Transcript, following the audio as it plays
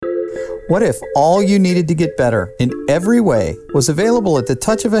What if all you needed to get better in every way was available at the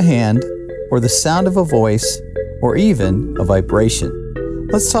touch of a hand, or the sound of a voice, or even a vibration?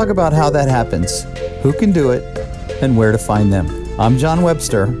 Let's talk about how that happens, who can do it, and where to find them. I'm John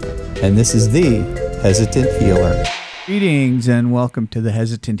Webster, and this is The Hesitant Healer. Greetings and welcome to The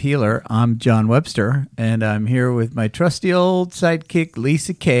Hesitant Healer. I'm John Webster, and I'm here with my trusty old sidekick,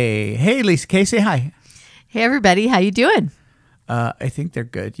 Lisa Kay. Hey, Lisa Kay, say hi. Hey, everybody. How you doing? I think they're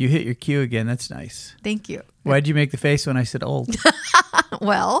good. You hit your cue again. That's nice. Thank you. Why'd you make the face when I said old?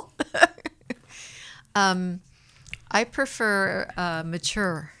 Well, I prefer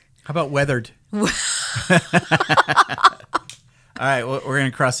mature. How about weathered? All right, well, we're going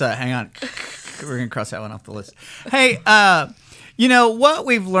to cross that. Hang on. We're going to cross that one off the list. Hey, you know, what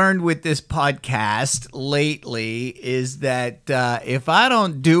we've learned with this podcast lately is that if I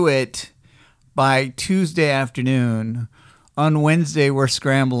don't do it by Tuesday afternoon, on Wednesday we're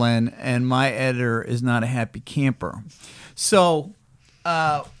scrambling, and my editor is not a happy camper. So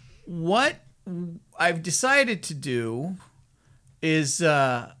what I've decided to do is...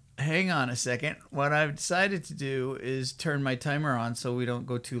 hang on a second. What I've decided to do is turn my timer on so we don't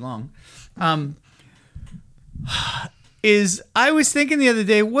go too long. I was thinking the other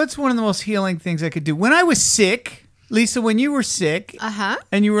day, what's one of the most healing things I could do? When I was sick, Lisa, when you were sick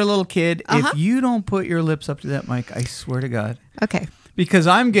and you were a little kid, if you don't put your lips up to that mic, I swear to God. Okay. Because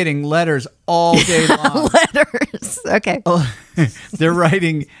I'm getting letters all day long. Letters. Okay. Oh, they're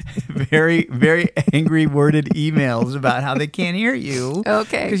writing very, very angry worded emails about how they can't hear you.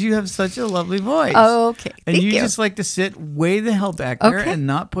 Okay. Because you have such a lovely voice. Okay. And Thank you you just like to sit way the hell back there and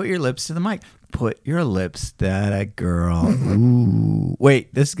not put your lips to the mic. Put your lips, that girl. Ooh.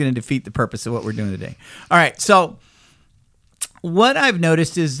 Wait, this is going to defeat the purpose of what we're doing today. All right. So what I've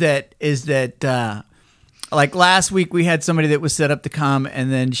noticed is that like last week, we had somebody that was set up to come,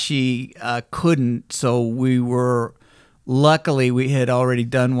 and then she couldn't. So luckily, we had already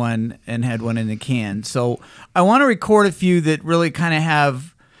done one and had one in the can. So I want to record a few that really kind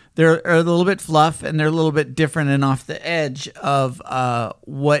of they're a little bit fluff, and they're a little bit different and off the edge of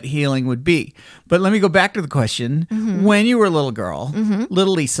what healing would be. But let me go back to the question. Mm-hmm. When you were a little girl,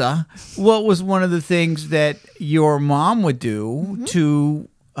 little Lisa, what was one of the things that your mom would do to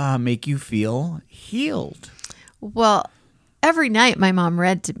make you feel healed? Well, every night my mom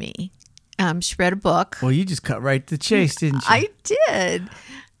read to me. She read a book. Well, you just cut right to the chase, didn't you? I did.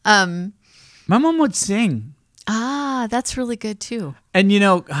 My mom would sing. That's really good too. And you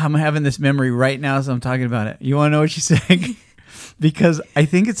know, I'm having this memory right now as I'm talking about it. You want to know what she sang? Because I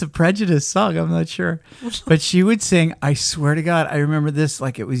think it's a Prejudice song. I'm not sure. But she would sing, I swear to God, I remember this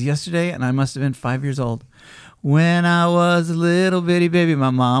like it was yesterday, and I must have been 5 years old. When I was a little bitty baby,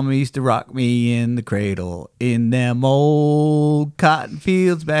 my mama used to rock me in the cradle in them old cotton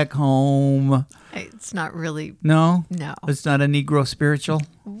fields back home. It's not really. No? No. It's not a Negro spiritual?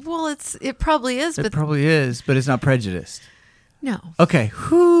 Well, it probably is. It probably is, but it's not prejudiced. No. Okay.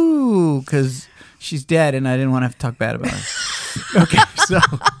 Whoo, because she's dead and I didn't want to have to talk bad about her. Okay, so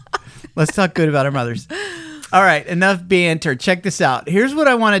let's talk good about our mothers. All right, enough banter. Check this out. Here's what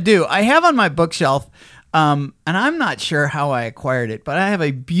I want to do. I have on my bookshelf... and I'm not sure how I acquired it, but I have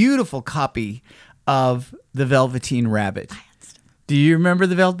a beautiful copy of The Velveteen Rabbit. Do you remember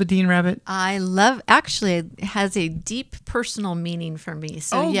The Velveteen Rabbit? Actually, it has a deep personal meaning for me.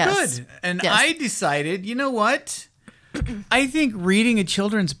 So yes. Good. And yes. I decided, you know what? I think reading a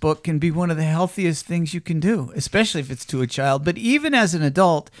children's book can be one of the healthiest things you can do, especially if it's to a child. But even as an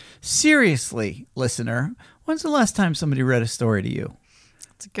adult, seriously, listener, when's the last time somebody read a story to you?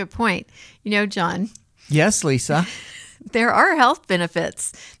 That's a good point. You know, John. Yes, Lisa. There are health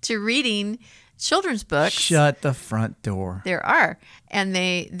benefits to reading children's books. Shut the front door. There are. And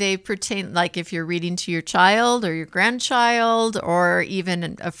they pertain, like if you're reading to your child or your grandchild or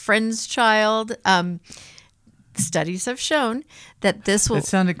even a friend's child. Studies have shown that this will... That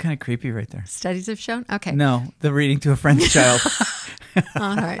sounded kind of creepy right there. Studies have shown? Okay. No, the reading to a friend's child.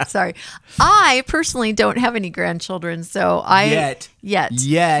 All right, sorry. I personally don't have any grandchildren, so I...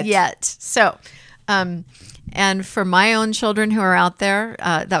 Yet. So... and for my own children who are out there,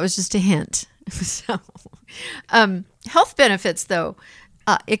 that was just a hint. So, health benefits, though,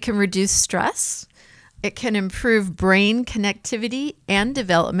 it can reduce stress. It can improve brain connectivity and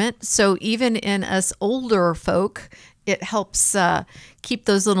development. So even in us older folk, it helps keep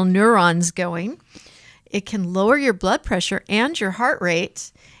those little neurons going. It can lower your blood pressure and your heart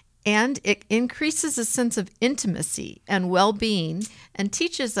rate. And it increases a sense of intimacy and well-being and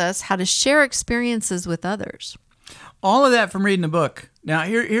teaches us how to share experiences with others. All of that from reading a book. Now,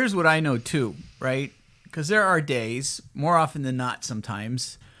 here's what I know too, right? Because there are days, more often than not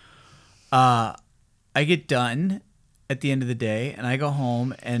sometimes, I get done at the end of the day, and I go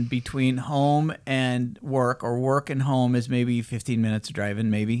home, and between home and work, or work and home, is maybe 15 minutes of driving,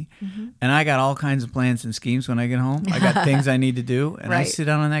 maybe. Mm-hmm. And I got all kinds of plans and schemes when I get home. I got things I need to do, and I sit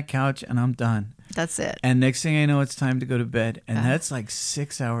down on that couch, and I'm done. That's it. And next thing I know, it's time to go to bed, and that's like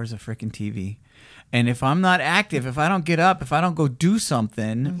 6 hours of freaking TV. And if I'm not active, if I don't get up, if I don't go do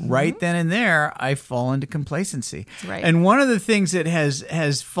something right then and there, I fall into complacency. Right. And one of the things that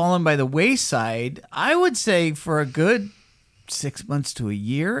has fallen by the wayside, I would say for a good 6 months to a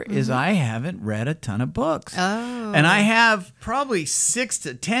year, is I haven't read a ton of books. Oh. And I have probably 6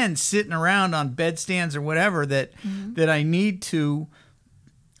 to 10 sitting around on bedstands or whatever that I need to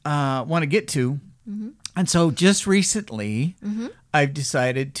want to get to. Mm-hmm. And so just recently, I've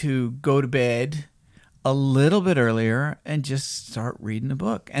decided to go to bed a little bit earlier and just start reading a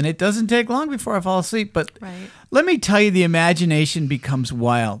book. And it doesn't take long before I fall asleep. But let me tell you, the imagination becomes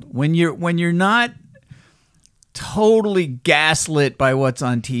wild. When you're not totally gaslit by what's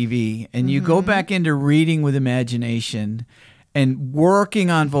on TV and you go back into reading with imagination and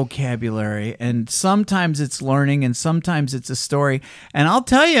working on vocabulary, and sometimes it's learning and sometimes it's a story. And I'll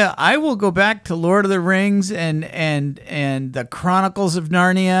tell you, I will go back to Lord of the Rings and the Chronicles of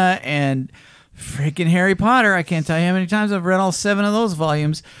Narnia and freaking Harry Potter. I can't tell you how many times I've read all 7 of those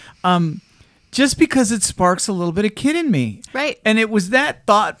volumes. Just because it sparks a little bit of kid in me. Right. And it was that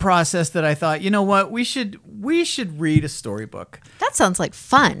thought process that I thought, you know what, we should read a storybook. That sounds like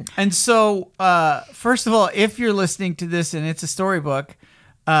fun. And so, first of all, if you're listening to this and it's a storybook,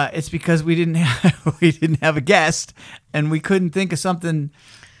 it's because we didn't have a guest and we couldn't think of something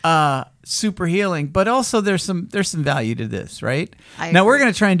super healing. But also there's some value to this, right? Now we're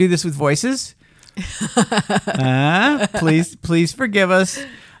going to try and do this with voices. Please forgive us.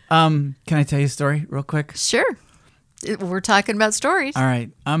 Can I tell you a story real quick? Sure. We're talking about stories. All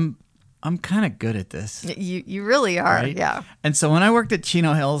right. I'm kind of good at this. You really are. Right? Yeah. And so when I worked at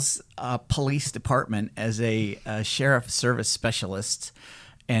Chino Hills Police Department as a sheriff service specialist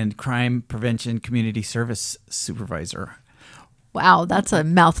and crime prevention community service supervisor. Wow, that's a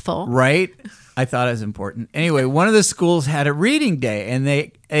mouthful. Right? I thought it was important. Anyway, one of the schools had a reading day, and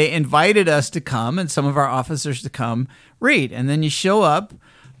they invited us to come and some of our officers to come read. And then you show up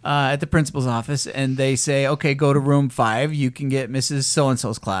at the principal's office, and they say, okay, go to room 5. You can get Mrs.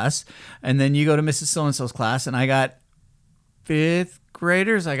 So-and-so's class. And then you go to Mrs. So-and-so's class, and I got 5th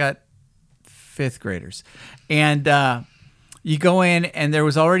graders. And you go in, and there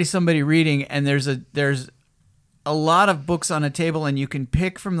was already somebody reading, and there's a lot of books on a table, and you can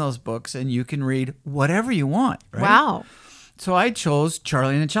pick from those books, and you can read whatever you want. Right? Wow. So I chose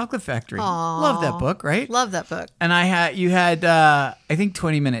Charlie and the Chocolate Factory. Aww. Love that book, right? Love that book. And you had I think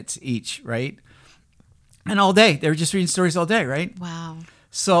 20 minutes each, right? And all day. They were just reading stories all day, right? Wow.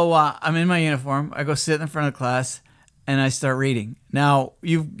 So I'm in my uniform. I go sit in front of the class, and I start reading. Now,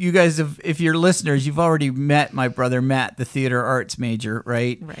 you guys, if you're listeners, you've already met my brother Matt, the theater arts major,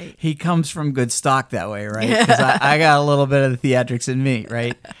 right? Right. He comes from good stock that way, right? Because I got a little bit of the theatrics in me,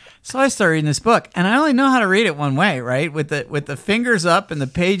 right? So I start reading this book, and I only know how to read it one way, right? With the fingers up and the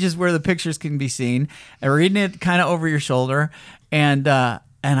pages where the pictures can be seen, and reading it kind of over your shoulder, and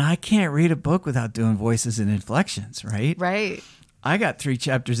I can't read a book without doing voices and inflections, right? Right. I got 3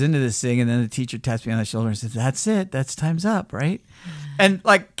 chapters into this thing, and then the teacher taps me on the shoulder and says, "That's it. That's time's up," right? And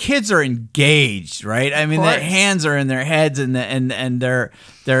like kids are engaged, right? I mean, their hands are in their heads, and they're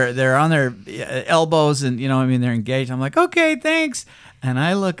on their elbows, and they're engaged. I'm like, okay, thanks. And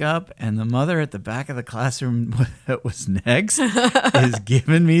I look up, and the mother at the back of the classroom that was next is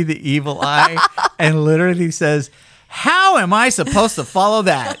giving me the evil eye and literally says, "How am I supposed to follow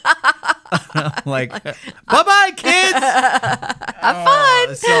that?" I'm like, "Bye-bye, kids.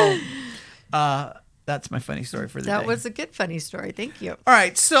 Have fun." That's my funny story for the day. That was a good funny story. Thank you. All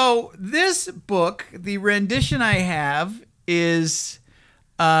right. So this book, the rendition I have is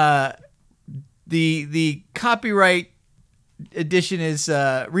the copyright edition is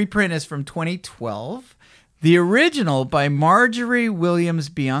reprint is from 2012. The original by Marjorie Williams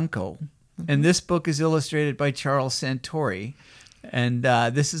Bianco. And this book is illustrated by Charles Santori. And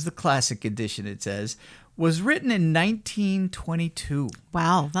this is the classic edition, it says. Was written in 1922.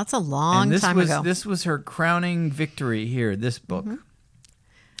 Wow, that's a long time ago. This was her crowning victory here, this book. Mm-hmm.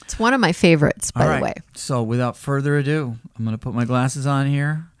 It's one of my favorites, by the way. So without further ado, I'm going to put my glasses on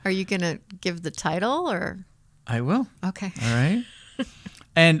here. Are you going to give the title or? I will. Okay. All right.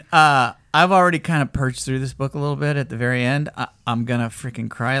 And I've already kind of purged through this book a little bit at the very end. I'm going to freaking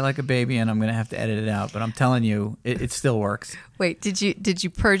cry like a baby, and I'm going to have to edit it out. But I'm telling you, it still works. Wait, did you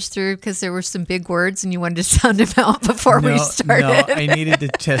purge through because there were some big words and you wanted to sound them out before we started? No, I needed to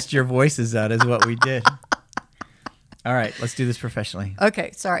test your voices out is what we did. All right, let's do this professionally.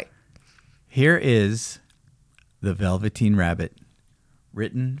 Okay, sorry. Here is The Velveteen Rabbit,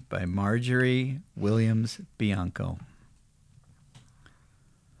 written by Marjorie Williams Bianco.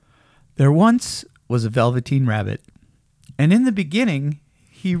 There once was a Velveteen Rabbit, and in the beginning,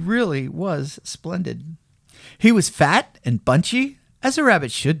 he really was splendid. He was fat and bunchy, as a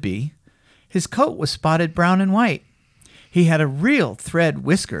rabbit should be. His coat was spotted brown and white. He had a real thread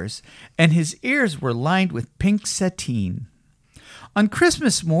whiskers, and his ears were lined with pink sateen. On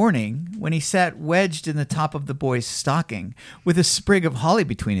Christmas morning, when he sat wedged in the top of the boy's stocking, with a sprig of holly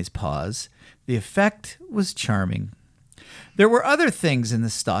between his paws, the effect was charming. There were other things in the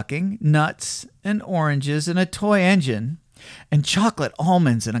stocking, nuts and oranges and a toy engine, and chocolate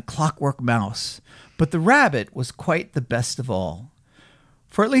almonds and a clockwork mouse. But the rabbit was quite the best of all.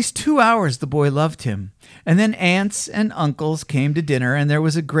 For at least 2 hours the boy loved him, and then aunts and uncles came to dinner, and there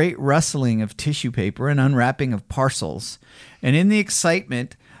was a great rustling of tissue paper and unwrapping of parcels. And in the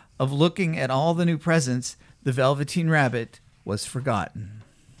excitement of looking at all the new presents, the Velveteen Rabbit was forgotten.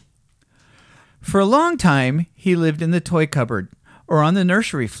 For a long time, he lived in the toy cupboard or on the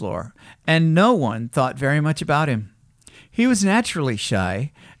nursery floor, and no one thought very much about him. He was naturally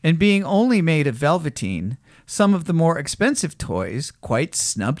shy, and being only made of velveteen, some of the more expensive toys quite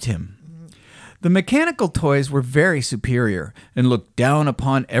snubbed him. The mechanical toys were very superior and looked down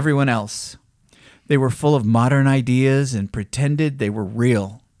upon everyone else. They were full of modern ideas and pretended they were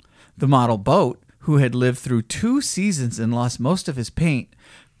real. The model boat, who had lived through 2 seasons and lost most of his paint,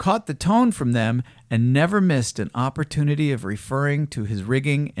 caught the tone from them and never missed an opportunity of referring to his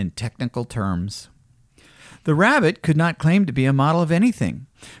rigging in technical terms. The rabbit could not claim to be a model of anything,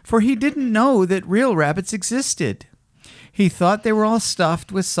 for he didn't know that real rabbits existed. He thought they were all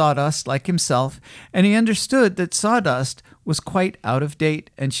stuffed with sawdust like himself, and he understood that sawdust was quite out of date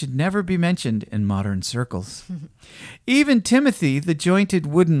and should never be mentioned in modern circles. Even Timothy, the jointed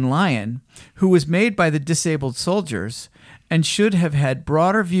wooden lion, who was made by the disabled soldiers and should have had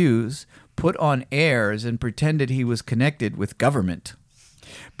broader views, put on airs and pretended he was connected with government.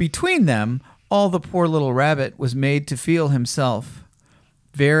 Between them, all the poor little rabbit was made to feel himself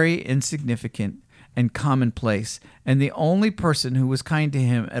very insignificant and commonplace, and the only person who was kind to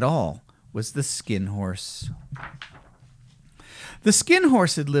him at all was the Skin Horse. The Skin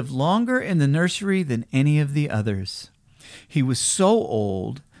Horse had lived longer in the nursery than any of the others. He was so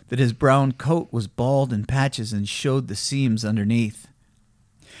old that his brown coat was bald in patches and showed the seams underneath.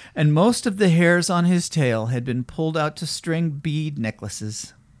 And most of the hairs on his tail had been pulled out to string bead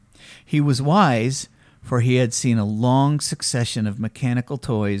necklaces. He was wise, for he had seen a long succession of mechanical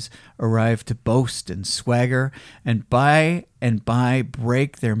toys arrive to boast and swagger, and by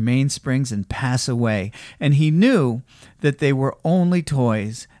break their mainsprings and pass away, and he knew that they were only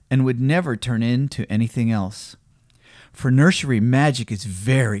toys and would never turn into anything else. For nursery magic is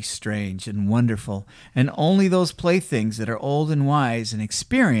very strange and wonderful, and only those playthings that are old and wise and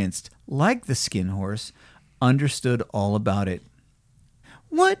experienced, like the Skin Horse, understood all about it.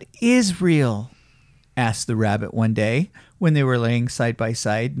 "What is real?" asked the rabbit one day when they were laying side by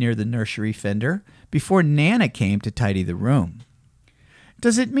side near the nursery fender before Nana came to tidy the room.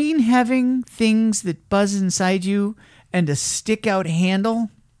 "Does it mean having things that buzz inside you and a stick-out handle?"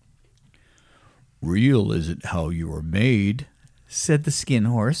 "Real isn't how you are made," said the Skin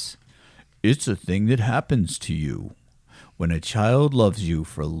Horse. "It's a thing that happens to you. When a child loves you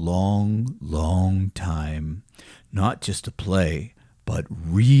for a long, long time, not just to play, but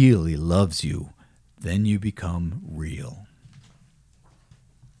really loves you, then you become real."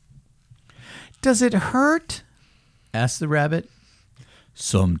 "Does it hurt?" asked the rabbit.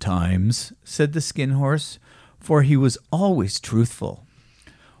 "Sometimes," said the Skin Horse, for he was always truthful.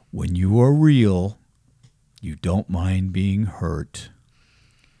 "When you are real, you don't mind being hurt."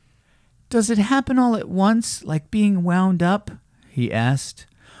 "Does it happen all at once, like being wound up?" he asked.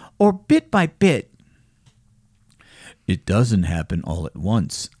 "Or bit by bit?" "It doesn't happen all at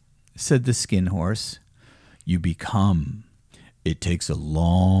once," said the Skin Horse. "You become. It takes a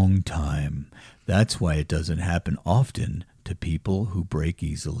long time. That's why it doesn't happen often to people who break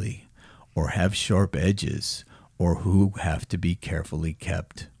easily, or have sharp edges, or who have to be carefully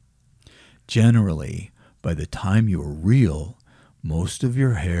kept. Generally, by the time you're real, most of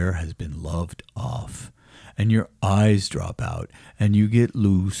your hair has been loved off, and your eyes drop out, and you get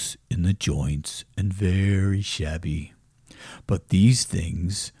loose in the joints and very shabby. But these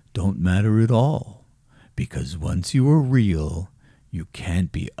things don't matter at all, because once you are real, you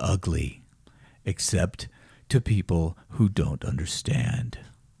can't be ugly, except to people who don't understand.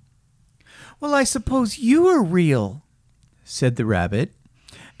 Well, I suppose you are real, said the rabbit,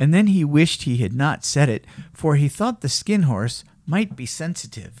 and then he wished he had not said it, for he thought the skin horse might be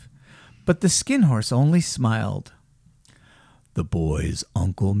sensitive. But the skin horse only smiled. The boy's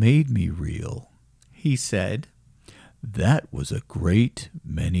uncle made me real, he said. That was a great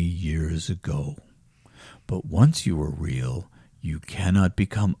many years ago. But once you are real, you cannot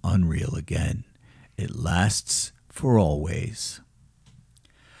become unreal again. It lasts for always.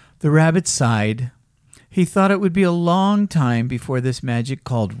 The rabbit sighed. He thought it would be a long time before this magic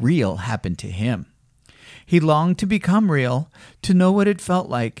called real happened to him. He longed to become real, to know what it felt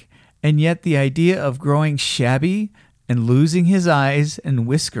like, and yet the idea of growing shabby and losing his eyes and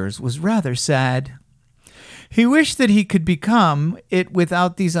whiskers was rather sad. He wished that he could become it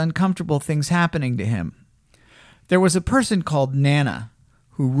without these uncomfortable things happening to him. There was a person called Nana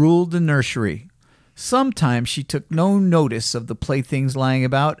who ruled the nursery. Sometimes she took no notice of the playthings lying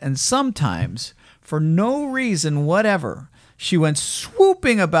about, and sometimes, for no reason whatever, she went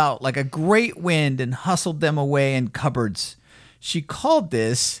swooping about like a great wind and hustled them away in cupboards. She called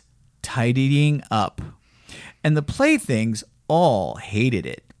this tidying up, and the playthings all hated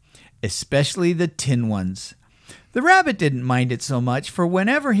it, especially the tin ones. The rabbit didn't mind it so much, for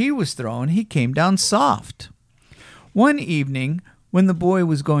whenever he was thrown, he came down soft. One evening, when the boy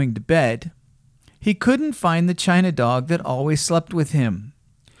was going to bed, he couldn't find the china dog that always slept with him.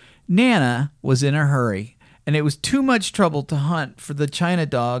 Nana was in a hurry, and it was too much trouble to hunt for the china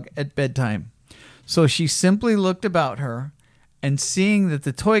dog at bedtime. So she simply looked about her, and seeing that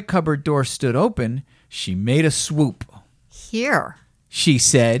the toy cupboard door stood open, she made a swoop. Here, she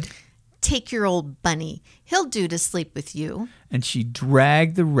said. Take your old bunny. He'll do to sleep with you. And she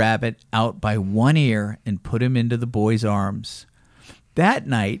dragged the rabbit out by one ear and put him into the boy's arms. That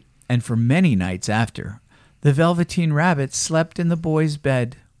night, and for many nights after, the Velveteen Rabbit slept in the boy's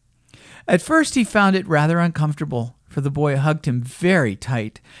bed. At first he found it rather uncomfortable, for the boy hugged him very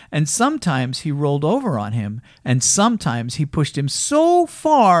tight, and sometimes he rolled over on him, and sometimes he pushed him so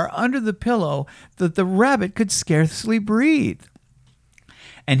far under the pillow that the rabbit could scarcely breathe.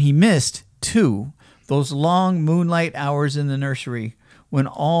 And he missed, too, those long moonlight hours in the nursery when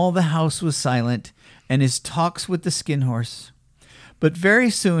all the house was silent and his talks with the skin horse. But very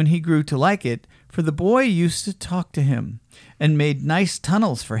soon he grew to like it, for the boy used to talk to him and made nice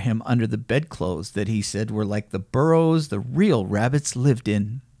tunnels for him under the bedclothes that he said were like the burrows the real rabbits lived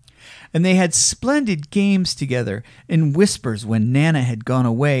in. And they had splendid games together in whispers when Nana had gone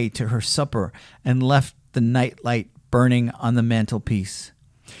away to her supper and left the night light burning on the mantelpiece.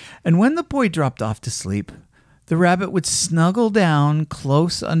 And when the boy dropped off to sleep, the rabbit would snuggle down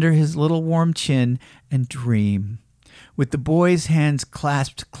close under his little warm chin and dream, with the boy's hands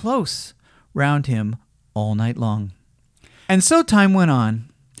clasped close round him all night long. And so time went on,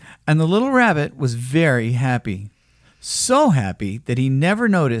 and the little rabbit was very happy. So happy that he never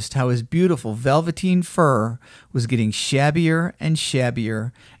noticed how his beautiful velveteen fur was getting shabbier and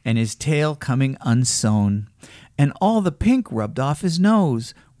shabbier, and his tail coming unsewn, and all the pink rubbed off his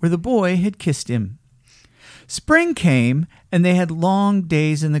nose where the boy had kissed him. Spring came, and they had long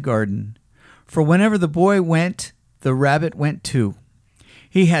days in the garden, for whenever the boy went, the rabbit went too.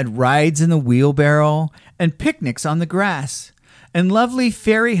 He had rides in the wheelbarrow and picnics on the grass, and lovely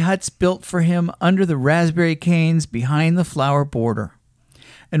fairy huts built for him under the raspberry canes behind the flower border.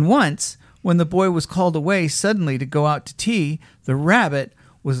 And once, when the boy was called away suddenly to go out to tea, the rabbit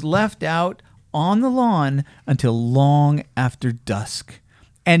was left out on the lawn until long after dusk.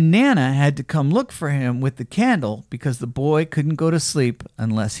 And Nana had to come look for him with the candle because the boy couldn't go to sleep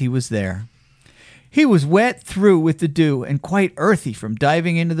unless he was there. He was wet through with the dew and quite earthy from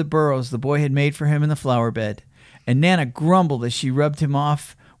diving into the burrows the boy had made for him in the flower bed. And Nana grumbled as she rubbed him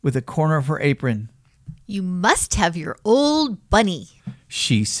off with a corner of her apron. You must have your old bunny,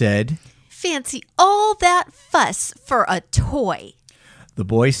 she said. Fancy all that fuss for a toy. The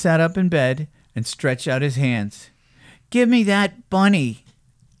boy sat up in bed and stretched out his hands. Give me that bunny,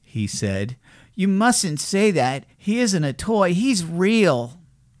 he said. You mustn't say that. He isn't a toy. He's real.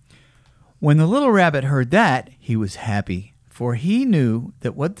 When the little rabbit heard that, he was happy, for he knew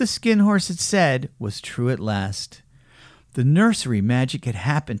that what the skin horse had said was true at last. The nursery magic had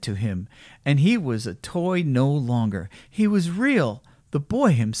happened to him, and he was a toy no longer. He was real. The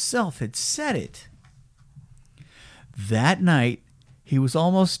boy himself had said it. That night, he was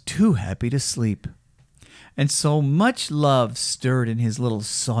almost too happy to sleep. And so much love stirred in his little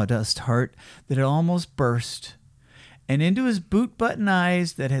sawdust heart that it almost burst. and into his boot-button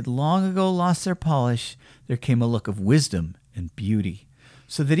eyes that had long ago lost their polish, there came a look of wisdom and beauty,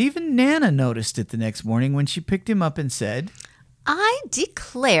 so that even Nana noticed it the next morning when she picked him up and said, I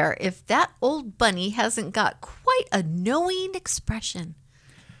declare if that old bunny hasn't got quite a knowing expression.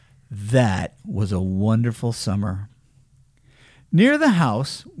 That was a wonderful summer. Near the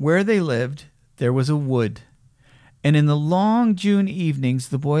house where they lived, there was a wood, and in the long June evenings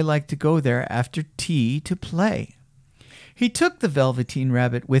the boy liked to go there after tea to play. He took the Velveteen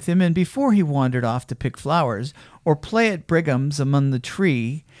Rabbit with him, and before he wandered off to pick flowers or play at Brigham's among the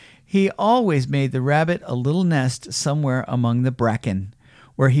tree, he always made the rabbit a little nest somewhere among the bracken,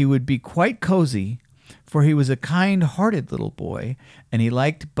 where he would be quite cozy, for he was a kind-hearted little boy, and he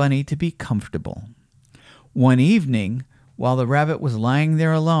liked Bunny to be comfortable. One evening, while the rabbit was lying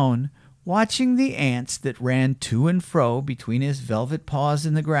there alone, watching the ants that ran to and fro between his velvet paws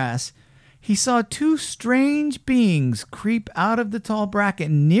in the grass, he saw two strange beings creep out of the tall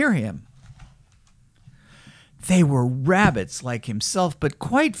bracken near him. They were rabbits like himself, but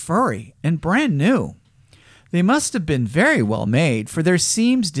quite furry and brand new. They must have been very well made, for their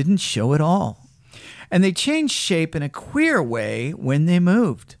seams didn't show at all, and they changed shape in a queer way when they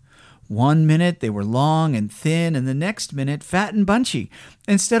moved. One minute they were long and thin, and the next minute fat and bunchy,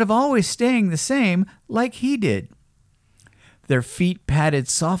 instead of always staying the same like he did. Their feet padded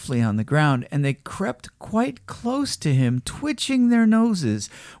softly on the ground, and they crept quite close to him, twitching their noses,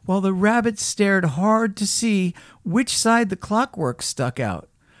 while the rabbit stared hard to see which side the clockwork stuck out,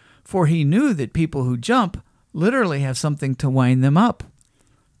 for he knew that people who jump literally have something to wind them up.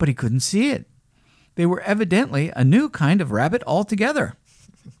 But he couldn't see it. They were evidently a new kind of rabbit altogether.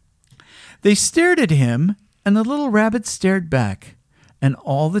 They stared at him, and the little rabbit stared back, and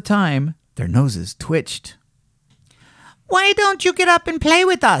all the time their noses twitched. "Why don't you get up and play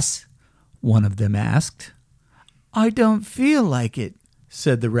with us?" one of them asked. "I don't feel like it,"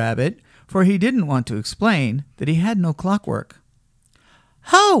 said the rabbit, for he didn't want to explain that he had no clockwork.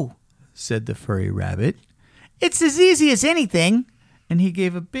 "Ho!" said the furry rabbit. "It's as easy as anything," and he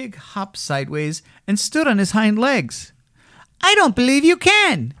gave a big hop sideways and stood on his hind legs. "I don't believe you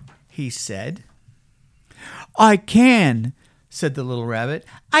can," he said. "I can," said the little rabbit.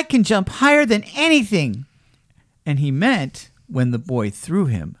 "I can jump higher than anything." And he meant when the boy threw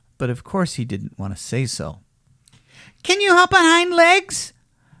him, but of course he didn't want to say so. "Can you hop on hind legs?"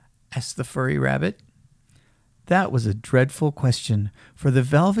 asked the furry rabbit. That was a dreadful question, for the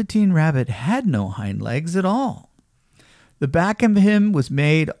Velveteen Rabbit had no hind legs at all. The back of him was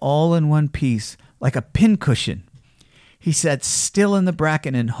made all in one piece, like a pincushion. He sat still in the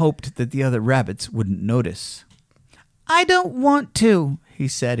bracken and hoped that the other rabbits wouldn't notice. "I don't want to," he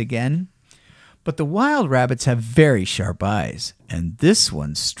said again. But the wild rabbits have very sharp eyes, and this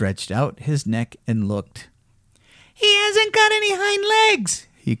one stretched out his neck and looked. "He hasn't got any hind legs,"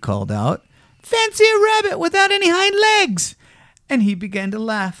 he called out. "Fancy a rabbit without any hind legs!" And he began to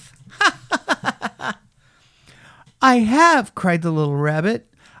laugh. "I have," cried the little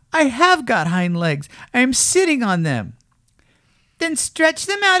rabbit. "I have got hind legs. I am sitting on them." "Then stretch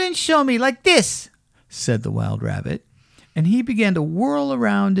them out and show me, like this," said the wild rabbit. And he began to whirl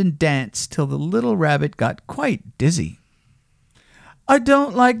around and dance till the little rabbit got quite dizzy. "I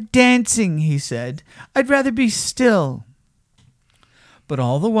don't like dancing," he said. "I'd rather be still." But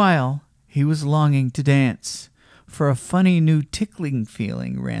all the while he was longing to dance, for a funny new tickling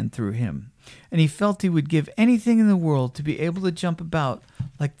feeling ran through him, and he felt he would give anything in the world to be able to jump about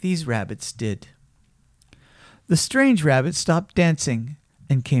like these rabbits did. The strange rabbit stopped dancing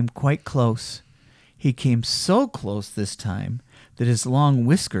and came quite close. He came so close this time that his long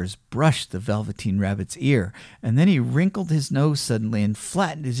whiskers brushed the Velveteen Rabbit's ear, and then he wrinkled his nose suddenly and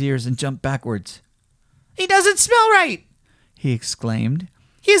flattened his ears and jumped backwards. "He doesn't smell right!" he exclaimed.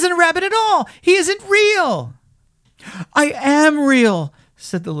 "He isn't a rabbit at all! He isn't real!" "I am real!"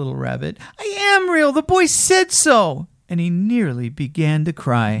 said the little rabbit. "I am real! The boy said so!" And he nearly began to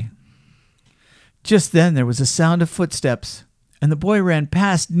cry. Just then there was a sound of footsteps, and the boy ran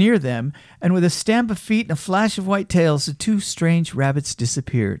past near them, and with a stamp of feet and a flash of white tails, the two strange rabbits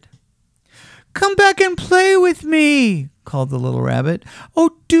disappeared. "Come back and play with me," called the little rabbit.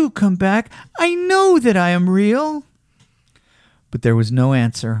 "Oh, do come back. I know that I am real." But there was no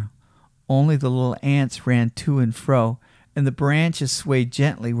answer. Only the little ants ran to and fro, and the branches swayed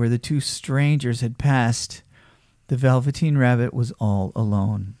gently where the two strangers had passed. The Velveteen Rabbit was all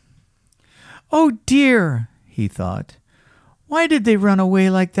alone. "Oh, dear," he thought. "Why did they run away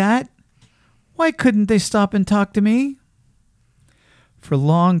like that? Why couldn't they stop and talk to me?" For a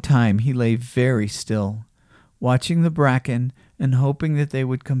long time he lay very still, watching the bracken and hoping that they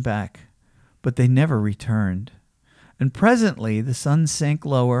would come back, but they never returned. And presently the sun sank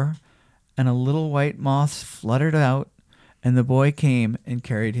lower, and a little white moth fluttered out, and the boy came and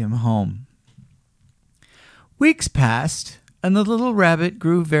carried him home. Weeks passed, and the little rabbit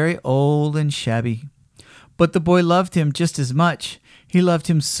grew very old and shabby. But the boy loved him just as much. He loved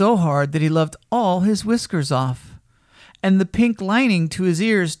him so hard that he loved all his whiskers off. And the pink lining to his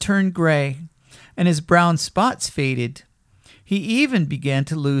ears turned gray, and his brown spots faded. He even began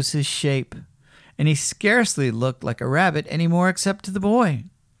to lose his shape, and he scarcely looked like a rabbit anymore except to the boy.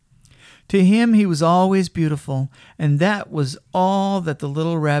 To him he was always beautiful, and that was all that the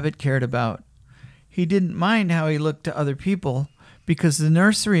little rabbit cared about. He didn't mind how he looked to other people, because the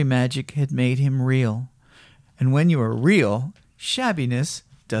nursery magic had made him real. And when you are real, shabbiness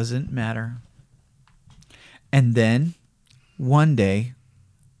doesn't matter. And then, one day,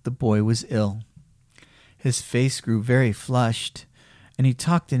 the boy was ill. His face grew very flushed, and he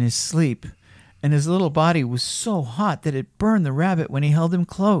talked in his sleep, and his little body was so hot that it burned the rabbit when he held him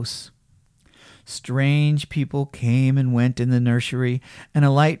close. Strange people came and went in the nursery, and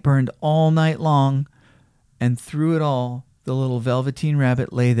a light burned all night long, and through it all, the little Velveteen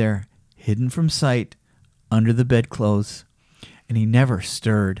Rabbit lay there, hidden from sight, under the bedclothes. And he never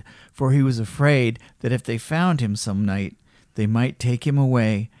stirred, for he was afraid that if they found him some night, they might take him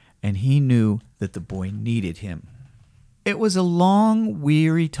away, and he knew that the boy needed him. It was a long,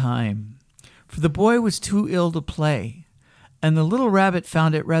 weary time, for the boy was too ill to play, and the little rabbit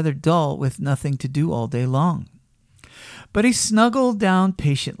found it rather dull with nothing to do all day long. But he snuggled down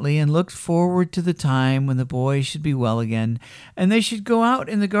patiently and looked forward to the time when the boy should be well again, and they should go out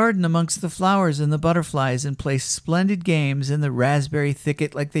in the garden amongst the flowers and the butterflies and play splendid games in the raspberry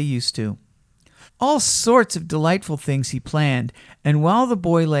thicket like they used to. All sorts of delightful things he planned, and while the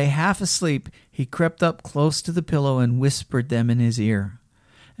boy lay half asleep, he crept up close to the pillow and whispered them in his ear.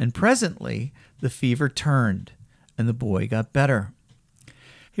 And presently the fever turned, and the boy got better.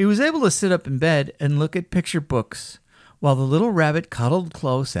 He was able to sit up in bed and look at picture books, while the little rabbit cuddled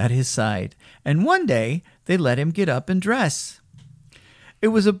close at his side, and one day they let him get up and dress. It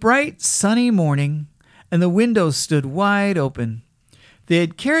was a bright, sunny morning, and the windows stood wide open. They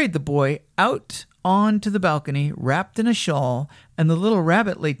had carried the boy out on to the balcony, wrapped in a shawl, and the little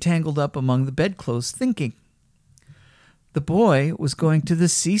rabbit lay tangled up among the bedclothes thinking. The boy was going to the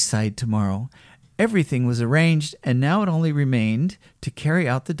seaside tomorrow. Everything was arranged, and now it only remained to carry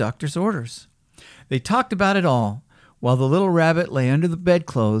out the doctor's orders. They talked about it all, while the little rabbit lay under the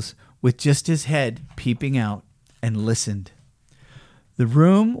bedclothes with just his head peeping out, and listened. The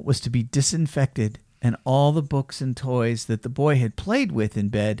room was to be disinfected, and all the books and toys that the boy had played with in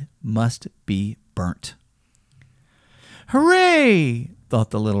bed must be burnt. "Hooray!" thought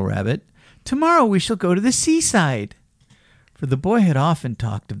the little rabbit. "Tomorrow we shall go to the seaside." For the boy had often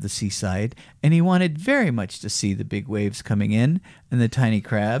talked of the seaside, and he wanted very much to see the big waves coming in, and the tiny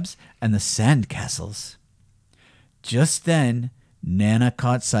crabs, and the sand castles. Just then, Nana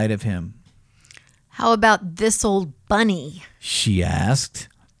caught sight of him. "How about this old bunny?" she asked.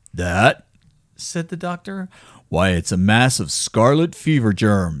 "That?" said the doctor. "Why, it's a mass of scarlet fever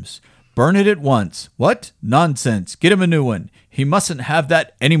germs. Burn it at once." "What? Nonsense. Get him a new one. He mustn't have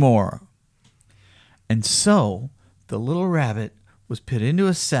that any more." And so the little rabbit was put into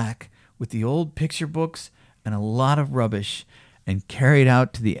a sack with the old picture books and a lot of rubbish and carried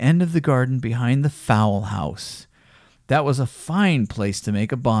out to the end of the garden behind the fowl house. That was a fine place to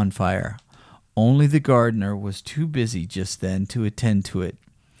make a bonfire. Only the gardener was too busy just then to attend to it.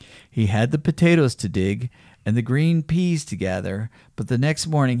 He had the potatoes to dig and the green peas to gather, but the next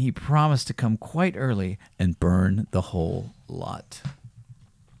morning he promised to come quite early and burn the whole lot.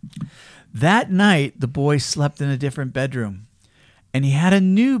 That night the boy slept in a different bedroom, and he had a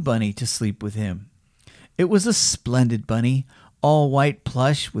new bunny to sleep with him. It was a splendid bunny, all white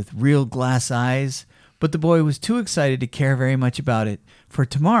plush with real glass eyes, but the boy was too excited to care very much about it, for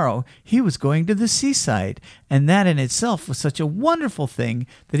tomorrow he was going to the seaside, and that in itself was such a wonderful thing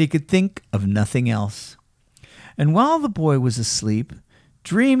that he could think of nothing else. And while the boy was asleep,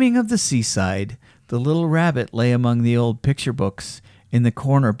 dreaming of the seaside, the little rabbit lay among the old picture books in the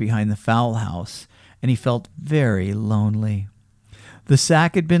corner behind the fowl house, and he felt very lonely. The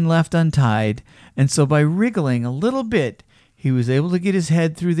sack had been left untied, and so by wriggling a little bit, he was able to get his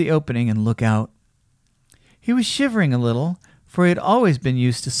head through the opening and look out. He was shivering a little, for he had always been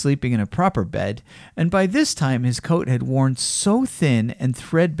used to sleeping in a proper bed, and by this time his coat had worn so thin and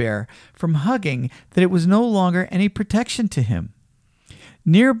threadbare from hugging that it was no longer any protection to him.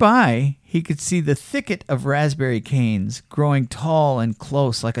 Nearby, he could see the thicket of raspberry canes, growing tall and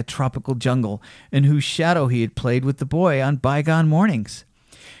close like a tropical jungle, in whose shadow he had played with the boy on bygone mornings.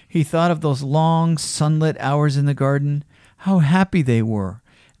 He thought of those long sunlit hours in the garden, how happy they were,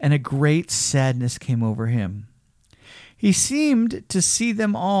 and a great sadness came over him. He seemed to see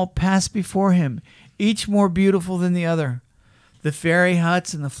them all pass before him, each more beautiful than the other. The fairy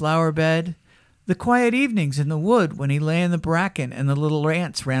huts and the flower bed, the quiet evenings in the wood when he lay in the bracken and the little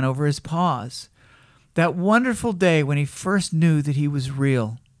ants ran over his paws. That wonderful day when he first knew that he was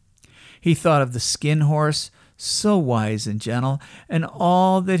real. He thought of the skin horse, so wise and gentle, and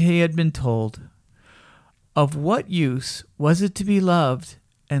all that he had been told. Of what use was it to be loved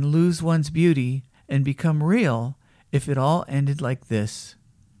and lose one's beauty and become real if it all ended like this?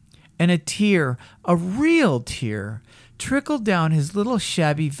 And a tear, a real tear, trickled down his little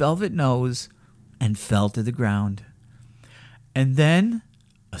shabby velvet nose and fell to the ground. And then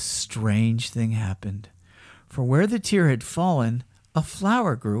a strange thing happened. For where the tear had fallen, a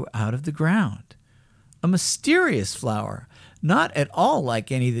flower grew out of the ground. A mysterious flower, not at all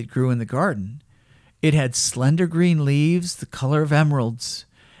like any that grew in the garden. It had slender green leaves, the color of emeralds,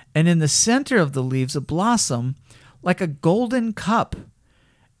 and in the center of the leaves a blossom like a golden cup.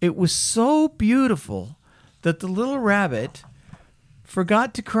 It was so beautiful that the little rabbit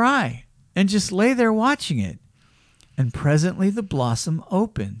forgot to cry and just lay there watching it. And presently the blossom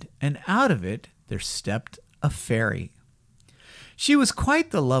opened, and out of it there stepped a fairy. She was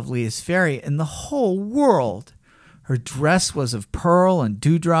quite the loveliest fairy in the whole world. Her dress was of pearl and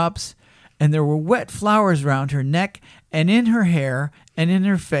dewdrops, and there were wet flowers round her neck, and in her hair and in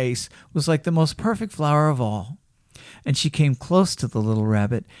her face was like the most perfect flower of all. And she came close to the little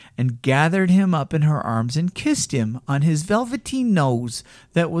rabbit and gathered him up in her arms and kissed him on his velveteen nose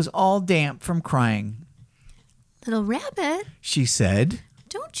that was all damp from crying. "Little rabbit," she said,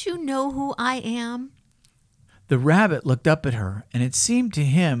 "don't you know who I am?" The rabbit looked up at her, and it seemed to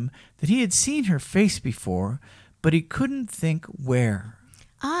him that he had seen her face before, but he couldn't think where.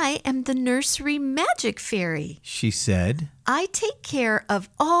 "I am the nursery magic fairy," she said. "I take care of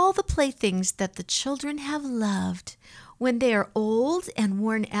all the playthings that the children have loved. When they are old and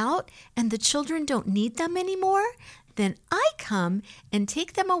worn out and the children don't need them anymore, then I come and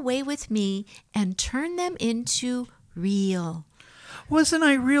take them away with me and turn them into real." "Wasn't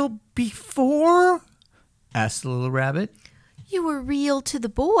I real before?" asked the little rabbit. "You were real to the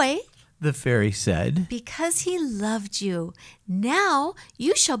boy," the fairy said, "because he loved you. Now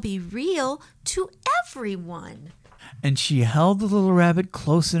you shall be real to everyone." And she held the little rabbit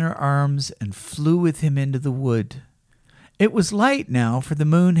close in her arms and flew with him into the wood. It was light now, for the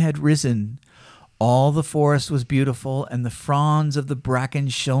moon had risen. All the forest was beautiful, and the fronds of the bracken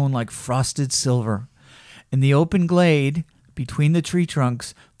shone like frosted silver. In the open glade, between the tree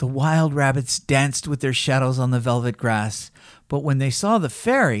trunks, the wild rabbits danced with their shadows on the velvet grass. But when they saw the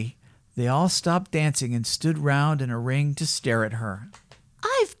fairy, they all stopped dancing and stood round in a ring to stare at her.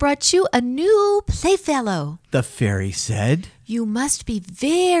 "I've brought you a new playfellow," the fairy said. "You must be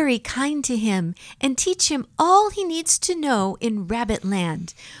very kind to him and teach him all he needs to know in Rabbit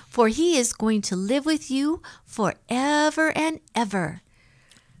Land, for he is going to live with you forever and ever."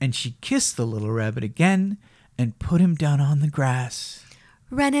 And she kissed the little rabbit again and put him down on the grass.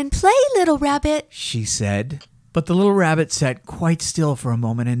 "Run and play, little rabbit," she said. But the little rabbit sat quite still for a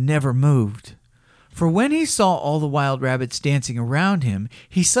moment and never moved. For when he saw all the wild rabbits dancing around him,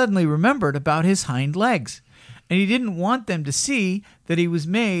 he suddenly remembered about his hind legs, and he didn't want them to see that he was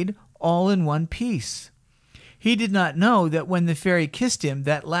made all in one piece. He did not know that when the fairy kissed him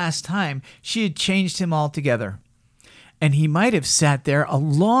that last time, she had changed him altogether. And he might have sat there a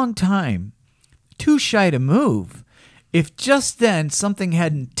long time, too shy to move, if just then something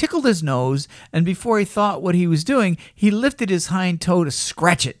hadn't tickled his nose, and before he thought what he was doing, he lifted his hind toe to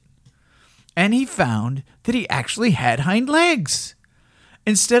scratch it. And he found that he actually had hind legs.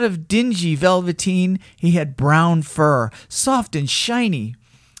 Instead of dingy velveteen, he had brown fur, soft and shiny.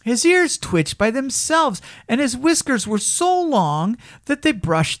 His ears twitched by themselves, and his whiskers were so long that they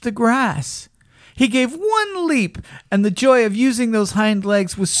brushed the grass. He gave one leap, and the joy of using those hind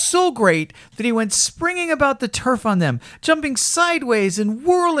legs was so great that he went springing about the turf on them, jumping sideways and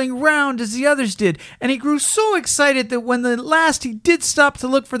whirling round as the others did, and he grew so excited that when at last he did stop to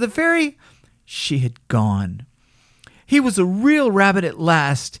look for the fairy, she had gone. He was a real rabbit at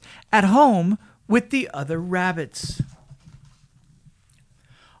last, at home with the other rabbits.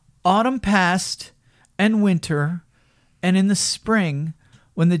 Autumn passed, and winter, and in the spring,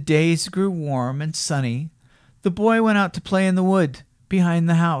 when the days grew warm and sunny, the boy went out to play in the wood behind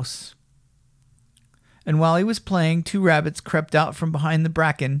the house. And while he was playing, 2 rabbits crept out from behind the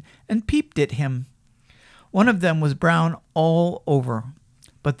bracken and peeped at him. One of them was brown all over.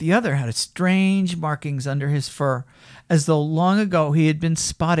 but the other had strange markings under his fur, as though long ago he had been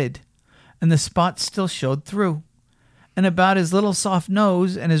spotted, and the spots still showed through. And about his little soft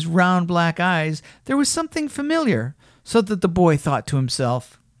nose and his round black eyes there was something familiar, so that the boy thought to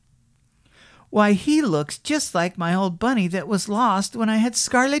himself, "Why, he looks just like my old bunny that was lost when I had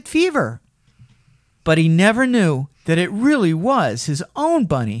scarlet fever." But he never knew that it really was his own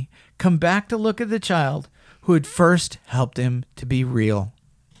bunny come back to look at the child who had first helped him to be real.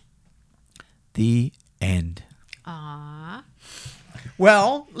 The end. Aww.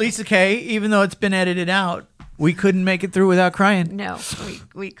 Well, Lisa Kay, even though it's been edited out, we couldn't make it through without crying. No,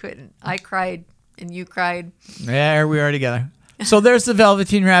 we couldn't. I cried and you cried. There we are together. So there's the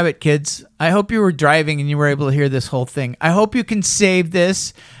Velveteen Rabbit, kids. I hope you were driving and you were able to hear this whole thing. I hope you can save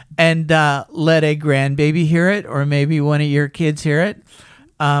this and let a grandbaby hear it, or maybe one of your kids hear it,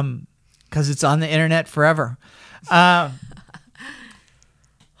 because it's on the internet forever. I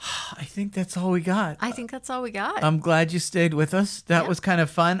think that's all we got. I'm glad you stayed with us. That was kind of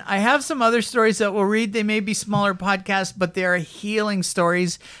fun. I have some other stories that we'll read. They may be smaller podcasts, but they are healing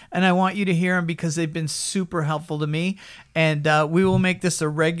stories, and I want you to hear them because they've been super helpful to me. And we will make this a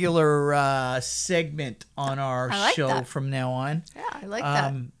regular segment on our show from now on. Yeah, I like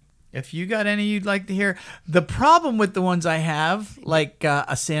that. If you got any you'd like to hear. The problem with the ones I have, like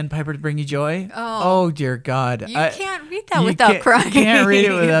A Sandpiper to Bring You Joy. Oh dear God. You can't read that without crying. You can't read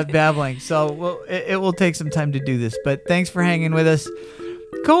it without babbling. So it will take some time to do this. But thanks for hanging with us.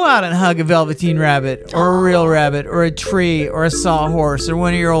 Go out and hug a Velveteen Rabbit, or a real rabbit, or a tree, or a sawhorse, or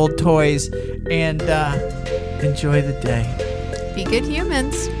one of your old toys. And enjoy the day. Be good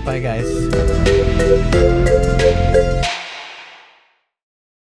humans. Bye, guys.